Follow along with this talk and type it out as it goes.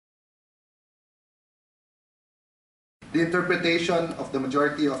the interpretation of the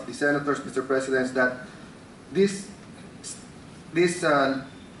majority of the senators, Mr. President, is that this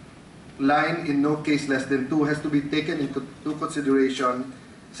line in no case less than 2 has to be taken into consideration.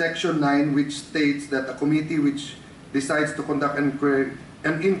 Section 9, which states that a committee which decides to conduct an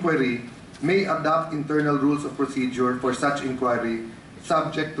inquiry may adopt internal rules of procedure for such inquiry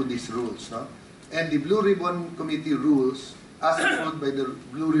subject to these rules. No? And the Blue Ribbon Committee rules, as approved by the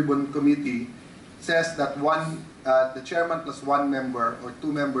Blue Ribbon Committee, says that the chairman plus 1 member or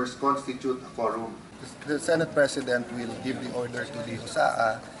 2 members constitute a quorum. The Senate President will give the order to the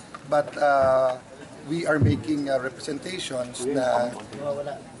USAA, but we are making representations na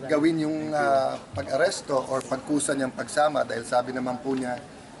gawin yung pag-aresto or pagkusa niyang pagsama, dahil sabi naman po niya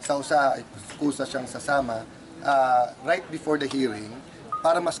sa USAA ay kusa siyang sasama right before the hearing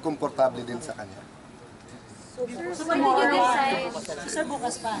para mas komportable din sa kanya. So when did you decide? Sir,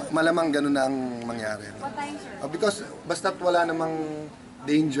 bukas pa? Malamang ganun na ang mangyari. What time, sir? Because basta't wala namang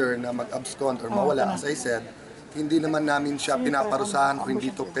danger na mag-abscond or mawala, as I said, hindi naman namin siya pinaparusahan o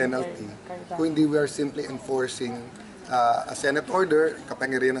hindi to penalty. Kung hindi, we are simply enforcing a Senate order,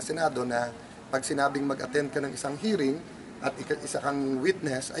 kapangyarihan ng Senado, na pag sinabing mag-attend ka ng isang hearing at isa kang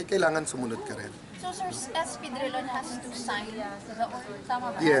witness, ay kailangan sumunod ka rin. So, sir, SP Drilon has to sign the order,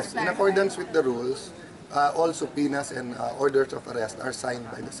 tama ba? Yes, in accordance with the rules, all subpoenas and orders of arrest are signed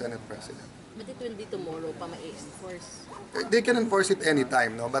by the Senate President. But it will be tomorrow pa ma-enforce? They can enforce it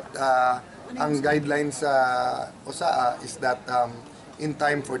anytime, no? But ang guidelines sa USAA is that in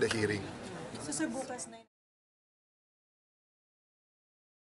time for the hearing. So, sir, bukas na